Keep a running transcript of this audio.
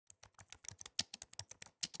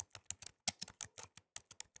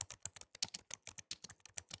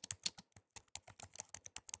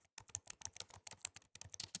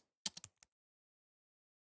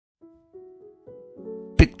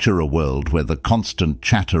Picture a world where the constant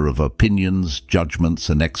chatter of opinions, judgments,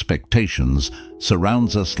 and expectations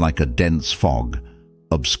surrounds us like a dense fog,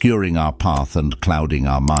 obscuring our path and clouding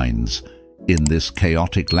our minds. In this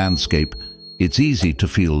chaotic landscape, it's easy to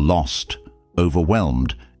feel lost,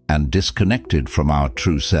 overwhelmed, and disconnected from our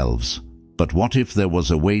true selves. But what if there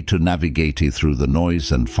was a way to navigate through the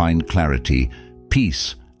noise and find clarity,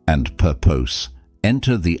 peace, and purpose?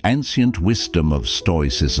 Enter the ancient wisdom of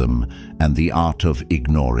Stoicism and the art of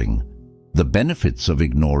ignoring. The benefits of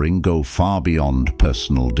ignoring go far beyond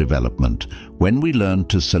personal development. When we learn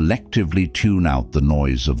to selectively tune out the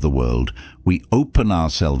noise of the world, we open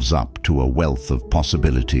ourselves up to a wealth of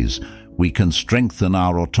possibilities. We can strengthen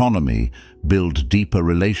our autonomy, build deeper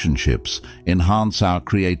relationships, enhance our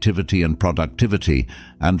creativity and productivity,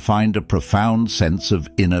 and find a profound sense of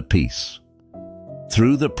inner peace.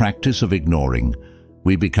 Through the practice of ignoring,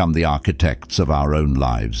 we become the architects of our own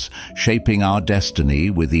lives, shaping our destiny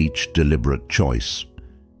with each deliberate choice.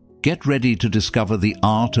 Get ready to discover the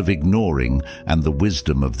art of ignoring and the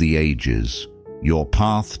wisdom of the ages. Your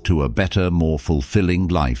path to a better, more fulfilling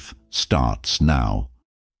life starts now.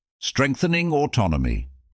 Strengthening autonomy.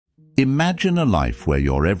 Imagine a life where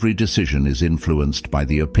your every decision is influenced by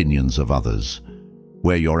the opinions of others,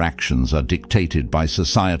 where your actions are dictated by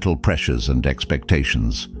societal pressures and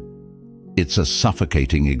expectations. It's a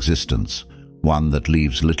suffocating existence, one that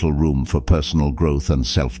leaves little room for personal growth and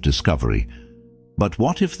self-discovery. But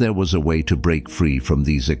what if there was a way to break free from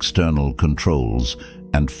these external controls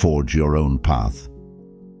and forge your own path?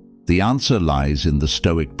 The answer lies in the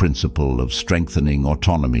Stoic principle of strengthening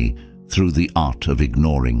autonomy through the art of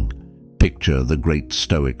ignoring. Picture the great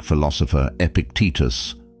Stoic philosopher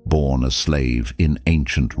Epictetus, born a slave in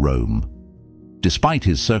ancient Rome. Despite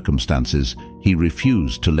his circumstances, he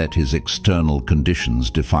refused to let his external conditions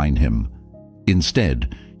define him.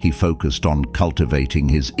 Instead, he focused on cultivating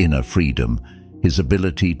his inner freedom, his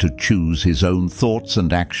ability to choose his own thoughts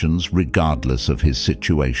and actions regardless of his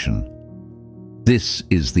situation. This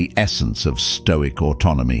is the essence of Stoic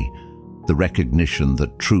autonomy, the recognition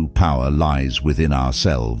that true power lies within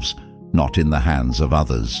ourselves, not in the hands of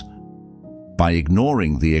others. By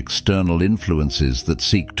ignoring the external influences that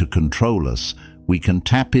seek to control us, we can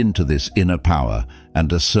tap into this inner power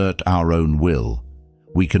and assert our own will.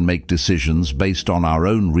 We can make decisions based on our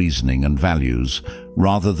own reasoning and values,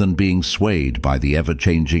 rather than being swayed by the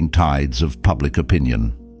ever-changing tides of public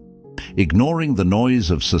opinion. Ignoring the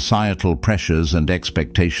noise of societal pressures and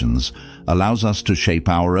expectations allows us to shape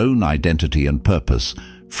our own identity and purpose,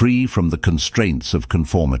 free from the constraints of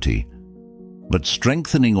conformity. But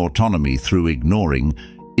strengthening autonomy through ignoring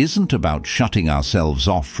isn't about shutting ourselves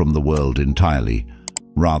off from the world entirely.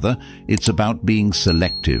 Rather, it's about being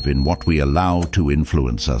selective in what we allow to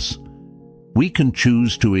influence us. We can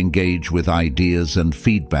choose to engage with ideas and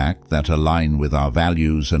feedback that align with our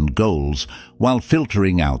values and goals while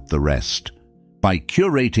filtering out the rest. By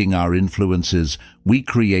curating our influences, we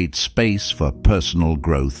create space for personal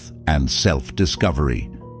growth and self-discovery.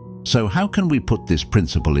 So how can we put this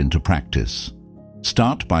principle into practice?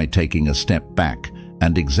 Start by taking a step back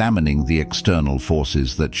and examining the external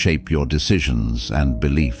forces that shape your decisions and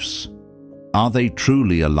beliefs. Are they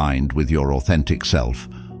truly aligned with your authentic self,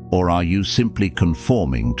 or are you simply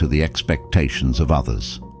conforming to the expectations of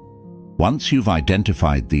others? Once you've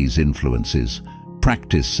identified these influences,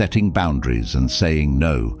 practice setting boundaries and saying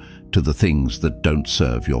no to the things that don't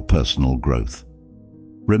serve your personal growth.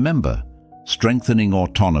 Remember, strengthening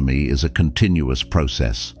autonomy is a continuous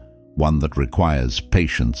process, one that requires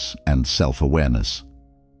patience and self-awareness.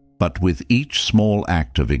 But with each small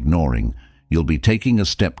act of ignoring, you'll be taking a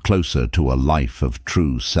step closer to a life of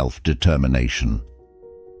true self-determination.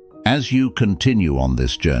 As you continue on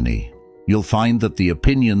this journey, you'll find that the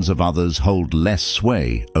opinions of others hold less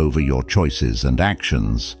sway over your choices and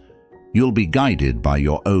actions. You'll be guided by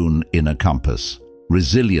your own inner compass,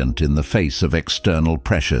 resilient in the face of external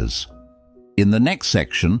pressures. In the next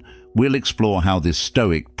section, we'll explore how this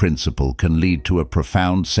Stoic principle can lead to a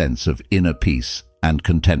profound sense of inner peace and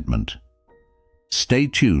contentment. Stay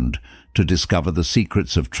tuned to discover the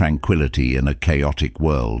secrets of tranquility in a chaotic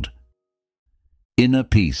world. Inner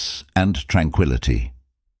peace and tranquility.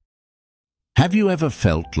 Have you ever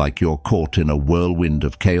felt like you're caught in a whirlwind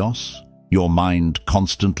of chaos? Your mind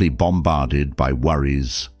constantly bombarded by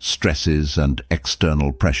worries, stresses, and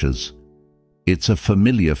external pressures? It's a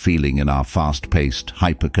familiar feeling in our fast-paced,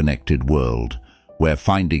 hyper-connected world, where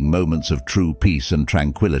finding moments of true peace and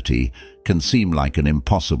tranquility can seem like an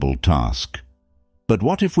impossible task. But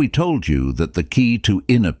what if we told you that the key to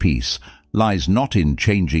inner peace lies not in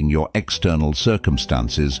changing your external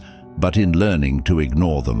circumstances, but in learning to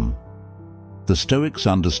ignore them? The Stoics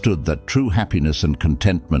understood that true happiness and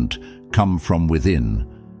contentment come from within,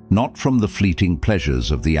 not from the fleeting pleasures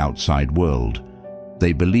of the outside world.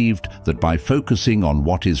 They believed that by focusing on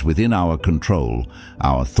what is within our control,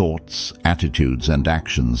 our thoughts, attitudes, and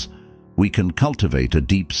actions, we can cultivate a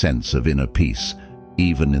deep sense of inner peace,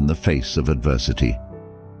 even in the face of adversity.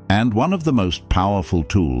 And one of the most powerful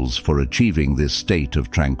tools for achieving this state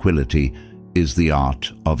of tranquility is the art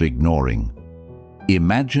of ignoring.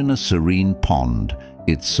 Imagine a serene pond,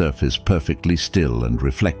 its surface perfectly still and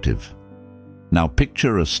reflective. Now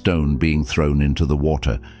picture a stone being thrown into the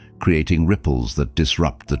water, creating ripples that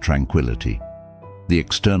disrupt the tranquility. The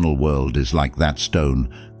external world is like that stone,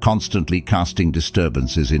 constantly casting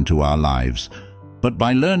disturbances into our lives. But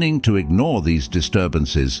by learning to ignore these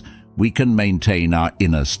disturbances, we can maintain our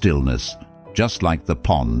inner stillness, just like the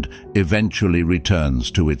pond eventually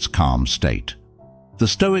returns to its calm state. The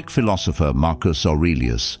Stoic philosopher Marcus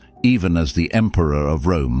Aurelius, even as the Emperor of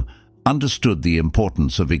Rome, understood the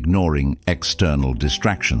importance of ignoring external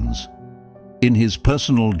distractions. In his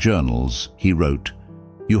personal journals, he wrote,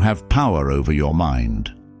 "You have power over your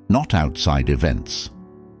mind, not outside events.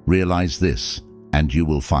 Realize this, and you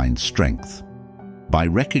will find strength." By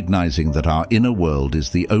recognizing that our inner world is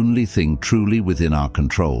the only thing truly within our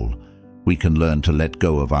control, we can learn to let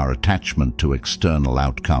go of our attachment to external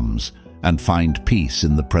outcomes and find peace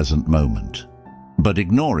in the present moment. But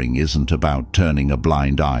ignoring isn't about turning a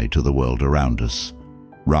blind eye to the world around us.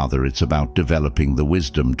 Rather, it's about developing the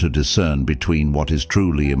wisdom to discern between what is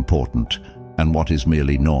truly important and what is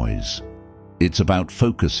merely noise. It's about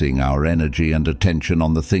focusing our energy and attention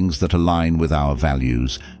on the things that align with our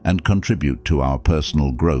values and contribute to our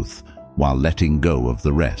personal growth, while letting go of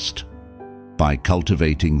the rest. By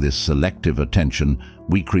cultivating this selective attention,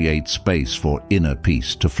 we create space for inner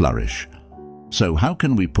peace to flourish. So how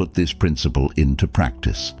can we put this principle into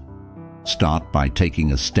practice? Start by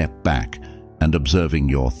taking a step back and observing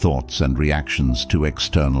your thoughts and reactions to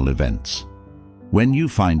external events. When you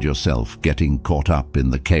find yourself getting caught up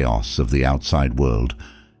in the chaos of the outside world,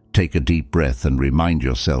 take a deep breath and remind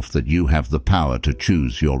yourself that you have the power to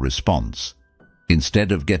choose your response.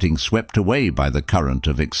 Instead of getting swept away by the current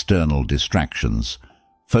of external distractions,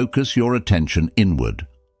 focus your attention inward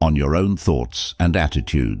on your own thoughts and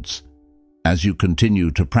attitudes. As you continue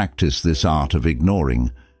to practice this art of ignoring,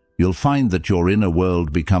 you'll find that your inner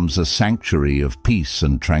world becomes a sanctuary of peace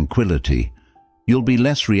and tranquility. You'll be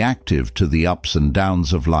less reactive to the ups and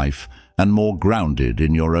downs of life and more grounded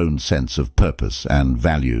in your own sense of purpose and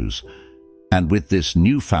values. And with this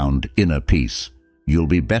newfound inner peace, you'll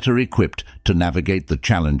be better equipped to navigate the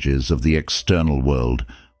challenges of the external world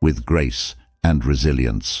with grace and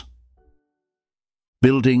resilience.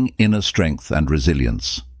 Building inner strength and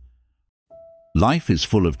resilience. Life is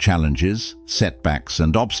full of challenges, setbacks,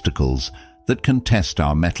 and obstacles that can test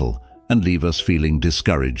our mettle and leave us feeling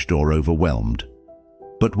discouraged or overwhelmed.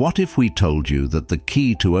 But what if we told you that the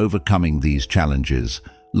key to overcoming these challenges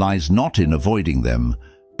lies not in avoiding them,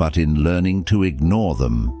 but in learning to ignore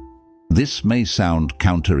them? This may sound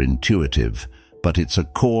counterintuitive, but it's a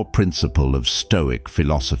core principle of Stoic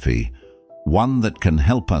philosophy, one that can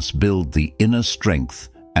help us build the inner strength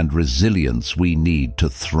and resilience we need to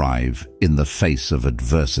thrive in the face of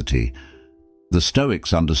adversity. The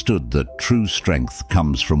Stoics understood that true strength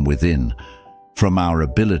comes from within, from our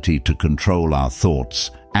ability to control our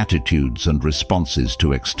thoughts, attitudes, and responses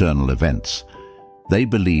to external events. They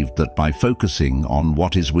believed that by focusing on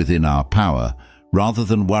what is within our power, rather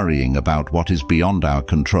than worrying about what is beyond our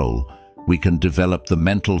control, we can develop the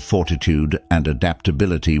mental fortitude and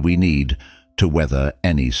adaptability we need to weather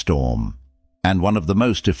any storm. And one of the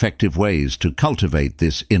most effective ways to cultivate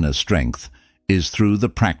this inner strength is through the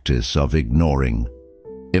practice of ignoring.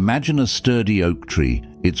 Imagine a sturdy oak tree,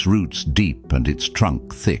 its roots deep and its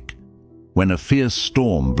trunk thick. When a fierce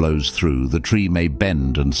storm blows through, the tree may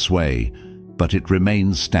bend and sway, but it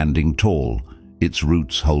remains standing tall, its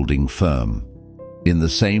roots holding firm. In the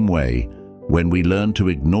same way, when we learn to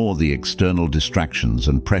ignore the external distractions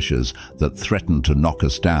and pressures that threaten to knock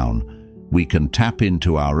us down, we can tap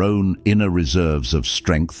into our own inner reserves of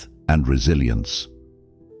strength and resilience.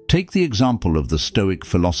 Take the example of the Stoic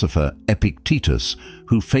philosopher Epictetus,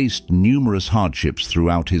 who faced numerous hardships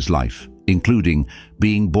throughout his life, including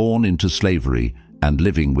being born into slavery and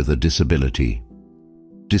living with a disability.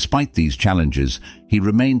 Despite these challenges, he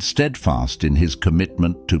remained steadfast in his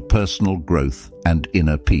commitment to personal growth and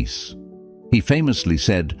inner peace. He famously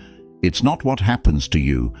said, "It's not what happens to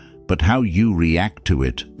you, but how you react to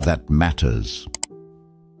it that matters."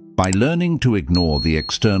 By learning to ignore the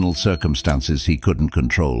external circumstances he couldn't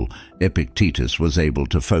control, Epictetus was able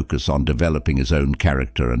to focus on developing his own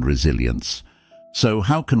character and resilience. So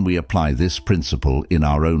how can we apply this principle in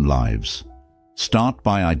our own lives? Start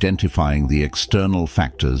by identifying the external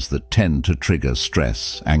factors that tend to trigger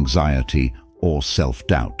stress, anxiety, or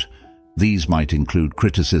self-doubt. These might include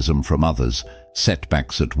criticism from others,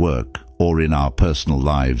 setbacks at work, or in our personal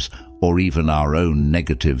lives, or even our own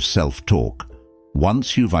negative self-talk.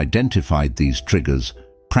 Once you've identified these triggers,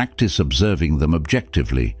 practice observing them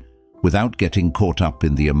objectively, without getting caught up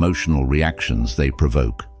in the emotional reactions they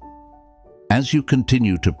provoke. As you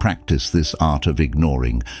continue to practice this art of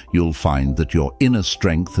ignoring, you'll find that your inner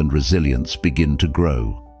strength and resilience begin to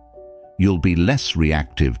grow. You'll be less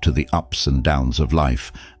reactive to the ups and downs of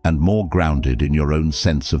life and more grounded in your own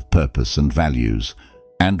sense of purpose and values.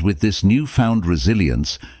 And with this newfound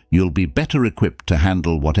resilience, you'll be better equipped to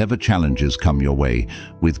handle whatever challenges come your way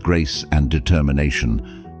with grace and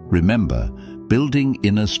determination. Remember, building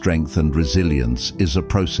inner strength and resilience is a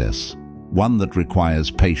process, one that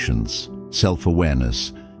requires patience,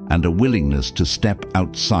 self-awareness, and a willingness to step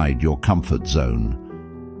outside your comfort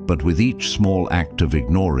zone. But with each small act of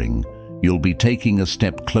ignoring, you'll be taking a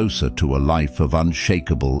step closer to a life of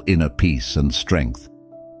unshakable inner peace and strength.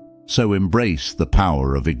 So embrace the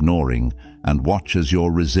power of ignoring and watch as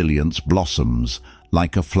your resilience blossoms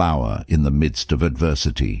like a flower in the midst of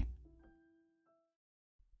adversity.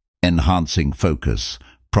 Enhancing focus,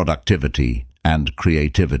 productivity, and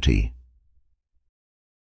creativity.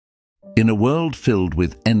 In a world filled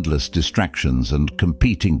with endless distractions and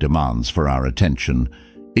competing demands for our attention,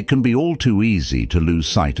 it can be all too easy to lose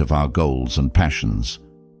sight of our goals and passions.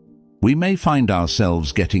 We may find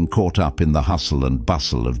ourselves getting caught up in the hustle and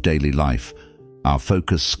bustle of daily life, our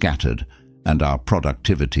focus scattered, and our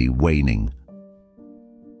productivity waning.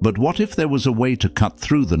 But what if there was a way to cut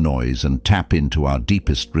through the noise and tap into our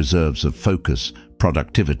deepest reserves of focus,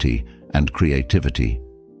 productivity, and creativity?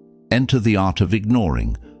 Enter the art of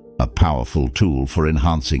ignoring, a powerful tool for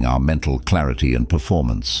enhancing our mental clarity and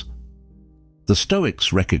performance. The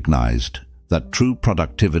Stoics recognized that true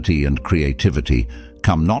productivity and creativity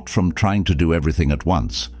come not from trying to do everything at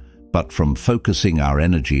once, but from focusing our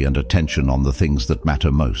energy and attention on the things that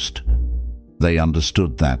matter most. They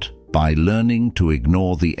understood that, by learning to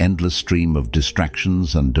ignore the endless stream of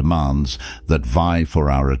distractions and demands that vie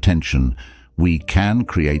for our attention, we can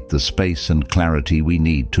create the space and clarity we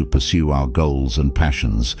need to pursue our goals and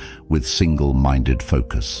passions with single-minded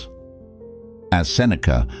focus. As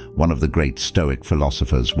Seneca, one of the great Stoic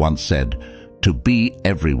philosophers, once said, "To be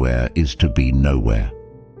everywhere is to be nowhere."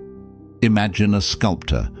 Imagine a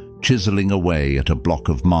sculptor chiseling away at a block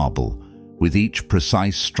of marble. With each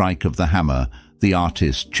precise strike of the hammer, the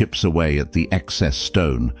artist chips away at the excess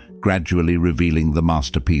stone, gradually revealing the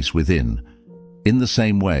masterpiece within. In the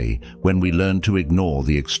same way, when we learn to ignore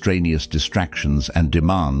the extraneous distractions and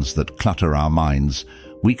demands that clutter our minds,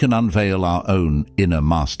 we can unveil our own inner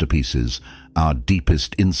masterpieces, our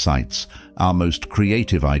deepest insights, our most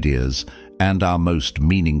creative ideas, and our most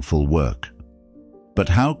meaningful work. But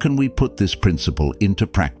how can we put this principle into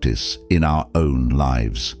practice in our own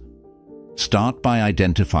lives? Start by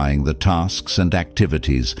identifying the tasks and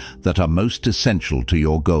activities that are most essential to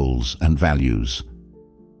your goals and values.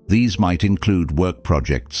 These might include work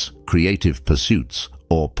projects, creative pursuits,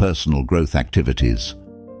 or personal growth activities.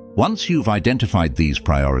 Once you've identified these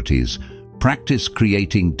priorities, practice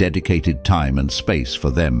creating dedicated time and space for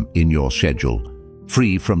them in your schedule,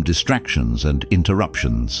 free from distractions and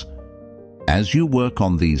interruptions. As you work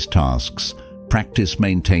on these tasks, practice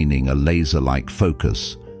maintaining a laser-like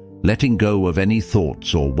focus, letting go of any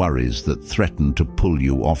thoughts or worries that threaten to pull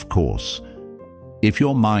you off course. If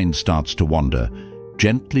your mind starts to wander,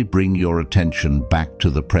 gently bring your attention back to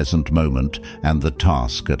the present moment and the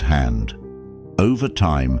task at hand. Over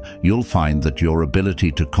time, you'll find that your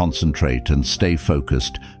ability to concentrate and stay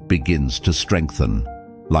focused begins to strengthen,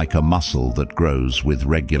 like a muscle that grows with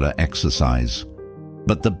regular exercise.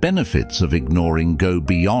 But the benefits of ignoring go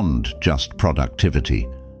beyond just productivity.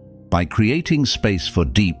 By creating space for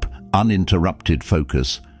deep, uninterrupted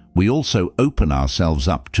focus, we also open ourselves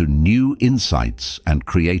up to new insights and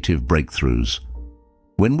creative breakthroughs.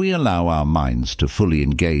 When we allow our minds to fully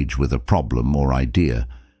engage with a problem or idea,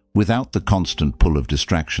 without the constant pull of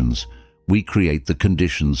distractions, we create the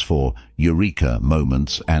conditions for eureka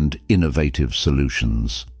moments and innovative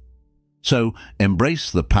solutions. So,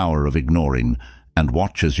 embrace the power of ignoring and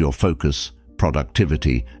watch as your focus,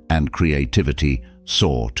 productivity, and creativity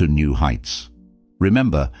soar to new heights.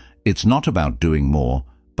 Remember, it's not about doing more,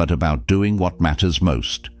 but about doing what matters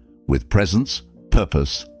most, with presence,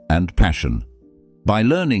 purpose, and passion. By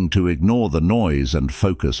learning to ignore the noise and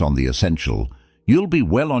focus on the essential, you'll be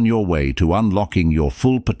well on your way to unlocking your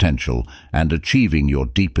full potential and achieving your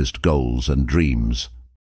deepest goals and dreams.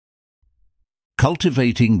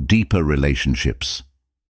 Cultivating deeper relationships.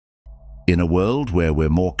 In a world where we're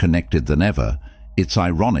more connected than ever, it's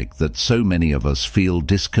ironic that so many of us feel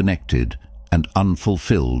disconnected and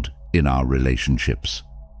unfulfilled in our relationships.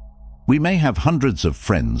 We may have hundreds of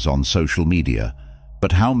friends on social media,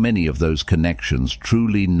 but how many of those connections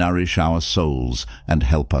truly nourish our souls and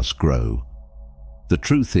help us grow? The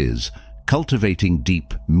truth is, cultivating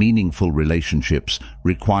deep, meaningful relationships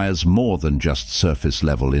requires more than just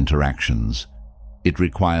surface-level interactions. It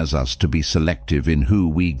requires us to be selective in who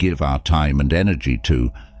we give our time and energy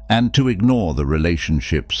to, and to ignore the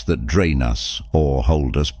relationships that drain us or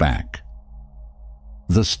hold us back.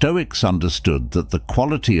 The Stoics understood that the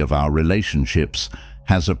quality of our relationships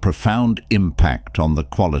has a profound impact on the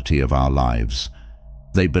quality of our lives.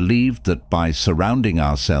 They believed that by surrounding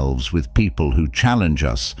ourselves with people who challenge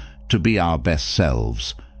us to be our best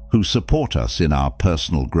selves, who support us in our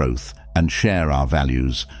personal growth and share our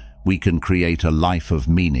values, we can create a life of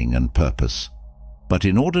meaning and purpose. But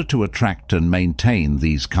in order to attract and maintain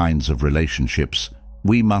these kinds of relationships,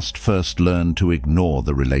 we must first learn to ignore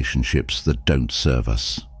the relationships that don't serve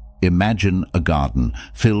us. Imagine a garden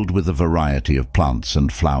filled with a variety of plants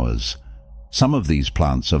and flowers. Some of these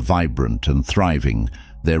plants are vibrant and thriving,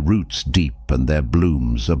 their roots deep and their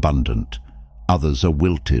blooms abundant. Others are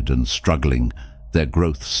wilted and struggling, their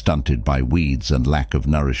growth stunted by weeds and lack of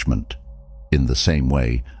nourishment. In the same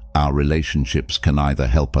way, our relationships can either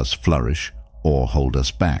help us flourish or hold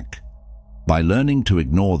us back. By learning to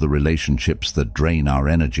ignore the relationships that drain our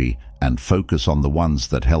energy and focus on the ones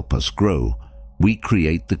that help us grow, we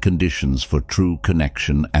create the conditions for true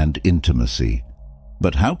connection and intimacy.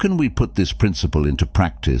 But how can we put this principle into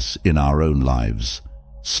practice in our own lives?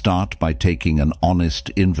 Start by taking an honest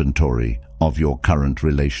inventory of your current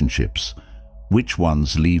relationships. Which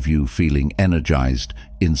ones leave you feeling energized,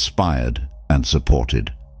 inspired, and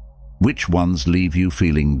supported? Which ones leave you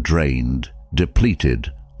feeling drained,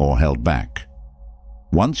 depleted, or held back?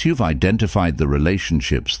 Once you've identified the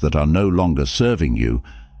relationships that are no longer serving you,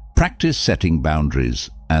 practice setting boundaries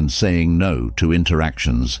and saying no to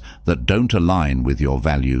interactions that don't align with your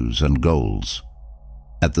values and goals.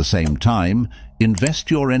 At the same time, invest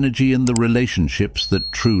your energy in the relationships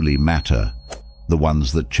that truly matter, the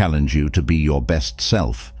ones that challenge you to be your best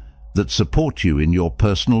self, that support you in your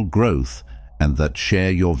personal growth, and that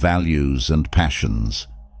share your values and passions.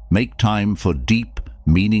 Make time for deep,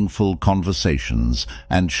 meaningful conversations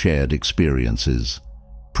and shared experiences.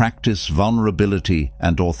 Practice vulnerability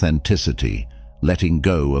and authenticity, letting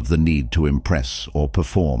go of the need to impress or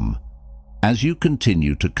perform. As you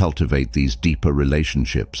continue to cultivate these deeper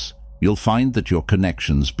relationships, you'll find that your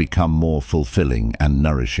connections become more fulfilling and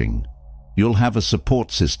nourishing. You'll have a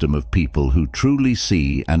support system of people who truly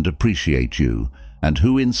see and appreciate you, and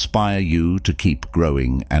who inspire you to keep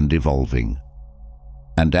growing and evolving.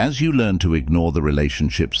 And as you learn to ignore the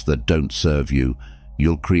relationships that don't serve you,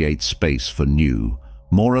 you'll create space for new,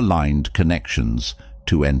 more aligned connections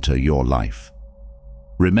to enter your life.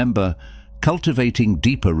 Remember, cultivating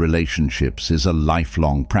deeper relationships is a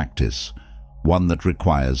lifelong practice, one that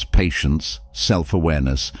requires patience,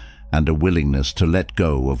 self-awareness, and a willingness to let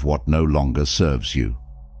go of what no longer serves you.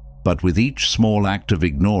 But with each small act of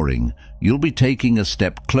ignoring, you'll be taking a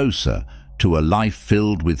step closer to a life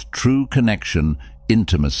filled with true connection,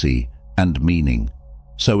 intimacy, and meaning.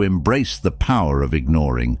 So embrace the power of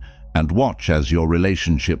ignoring and watch as your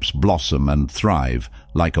relationships blossom and thrive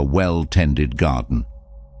like a well-tended garden.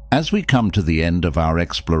 As we come to the end of our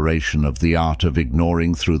exploration of the art of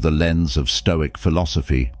ignoring through the lens of Stoic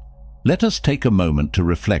philosophy, let us take a moment to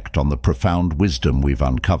reflect on the profound wisdom we've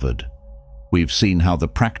uncovered. We've seen how the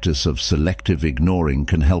practice of selective ignoring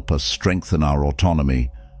can help us strengthen our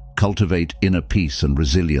autonomy, cultivate inner peace and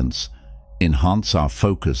resilience, enhance our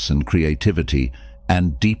focus and creativity,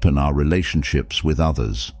 and deepen our relationships with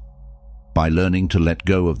others. By learning to let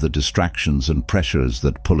go of the distractions and pressures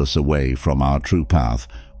that pull us away from our true path,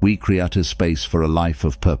 we create a space for a life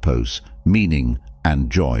of purpose, meaning, and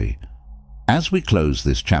joy. As we close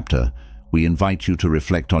this chapter, we invite you to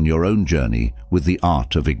reflect on your own journey with the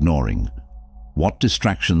art of ignoring. What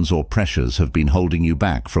distractions or pressures have been holding you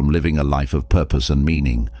back from living a life of purpose and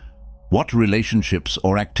meaning? What relationships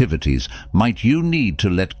or activities might you need to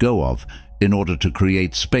let go of in order to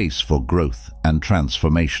create space for growth and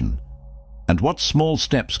transformation? And what small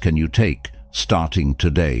steps can you take, starting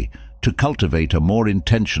today, to cultivate a more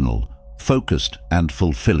intentional, focused, and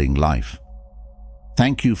fulfilling life?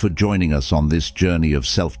 Thank you for joining us on this journey of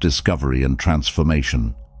self-discovery and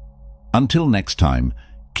transformation. Until next time,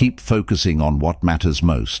 Keep focusing on what matters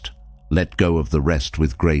most. Let go of the rest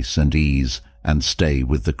with grace and ease, and stay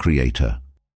with the Creator.